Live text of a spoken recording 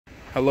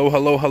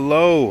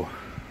Hello.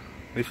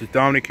 This is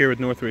Dominic here with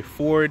Northway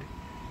Ford,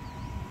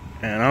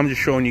 and I'm just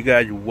showing you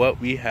guys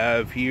what we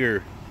have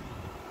here.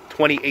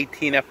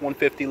 2018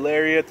 F-150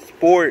 Lariat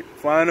Sport.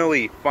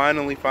 Finally. I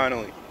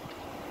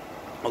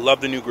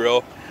love the new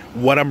grille.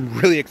 What I'm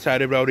really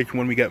excited about is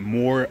when we get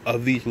more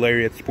of these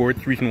Lariat Sports.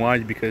 The reason why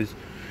is because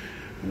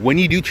when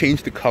you do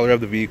change the color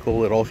of the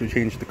vehicle, it also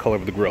changes the color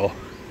of the grille.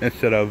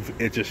 Instead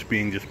of it just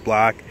being just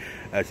black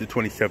as the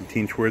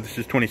 2017 Sport. This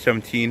is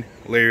 2017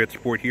 Lariat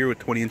Sport here with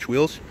 20-inch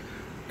wheels.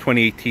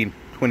 2018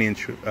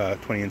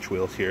 20-inch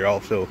wheels here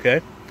also,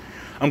 okay?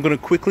 I'm going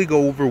to quickly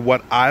go over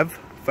what I've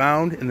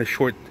found in the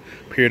short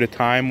period of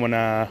time when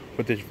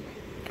with this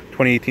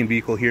 2018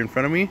 vehicle here in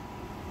front of me.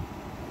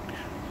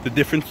 The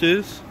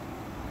differences.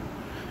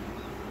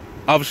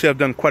 Obviously, I've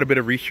done quite a bit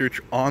of research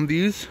on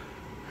these,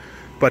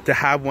 but to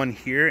have one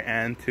here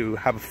and to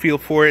have a feel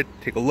for it,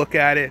 take a look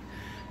at it,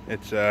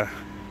 it's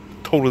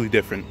totally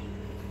different.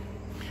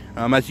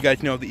 As you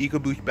guys know, the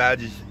EcoBoost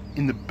badge is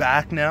in the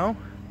back now,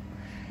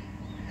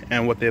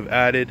 and what they've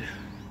added,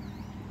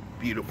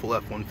 beautiful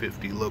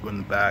F-150 logo in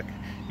the back,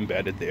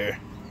 embedded there.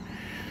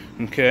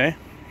 Okay,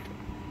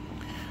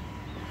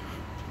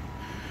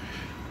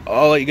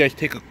 I'll let you guys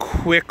take a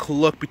quick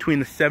look between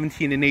the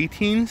 17 and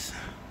 18s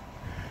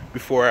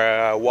before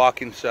I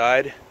walk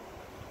inside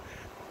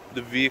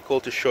the vehicle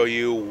to show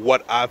you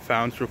what I've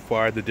found so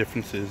far, the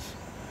differences.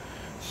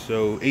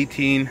 So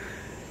 18,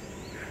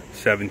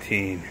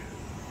 17,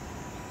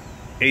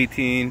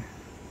 18,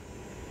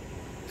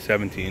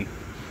 17.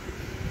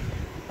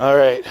 All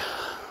right.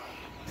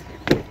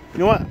 You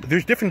know what?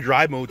 There's different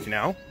drive modes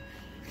now.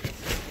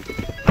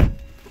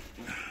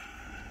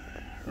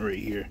 Right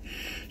here.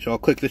 So I'll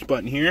click this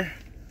button here.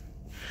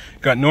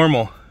 Got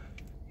normal,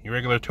 your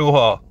regular tow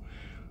haul,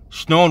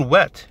 snow and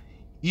wet,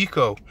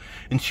 eco,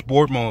 and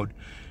sport mode.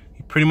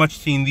 You've pretty much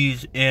seen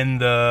these in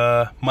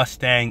the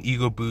Mustang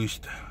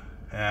EcoBoost.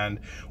 And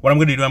what I'm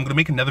going to do, I'm going to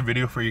make another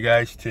video for you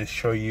guys to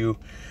show you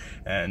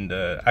and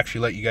actually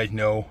let you guys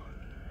know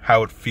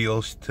how it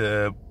feels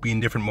to be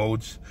in different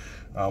modes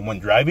when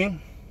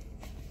driving.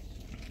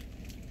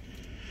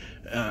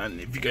 And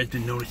if you guys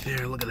didn't notice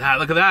there, look at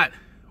that.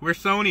 Where's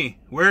Sony?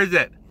 Where is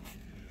it?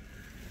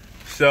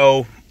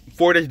 So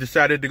Ford has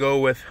decided to go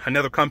with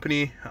another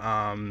company,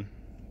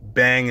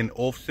 Bang &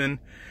 Olufsen.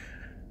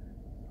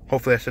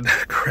 Hopefully I said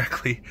that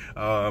correctly,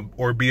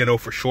 or B&O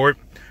for short.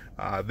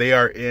 They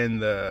are in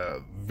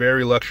the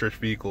very luxurious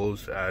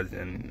vehicles, as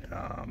in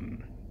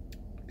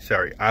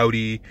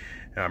Audi,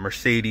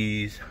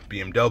 Mercedes,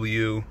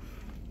 BMW.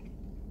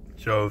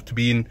 So to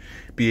be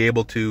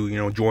able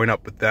to join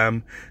up with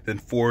them, then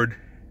Ford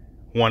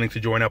wanting to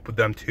join up with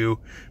them too,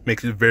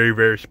 makes it very,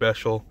 very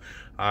special.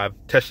 I've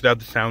tested out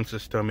the sound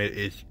system. It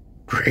is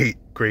great.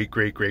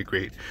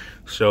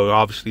 So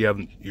obviously you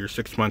have your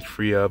 6 months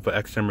free of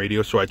XM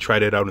radio, so I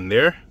tried it out in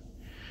there,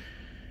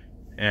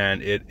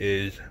 and it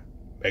is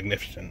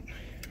magnificent.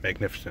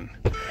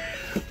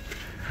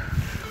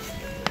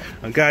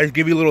 Guys,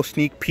 give you a little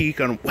sneak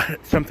peek on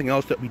something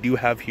else that we do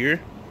have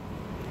here.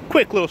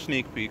 Quick little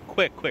sneak peek.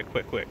 Quick.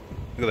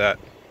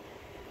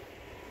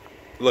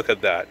 Look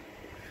at that.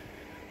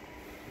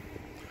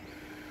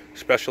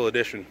 Special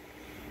edition.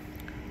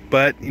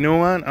 But you know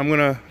what? I'm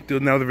gonna do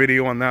another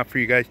video on that for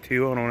you guys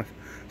too. I don't want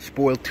to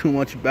spoil too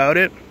much about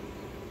it.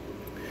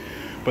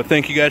 But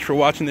thank you guys for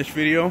watching this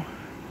video,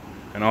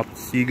 and I'll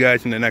see you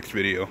guys in the next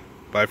video.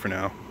 Bye for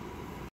now.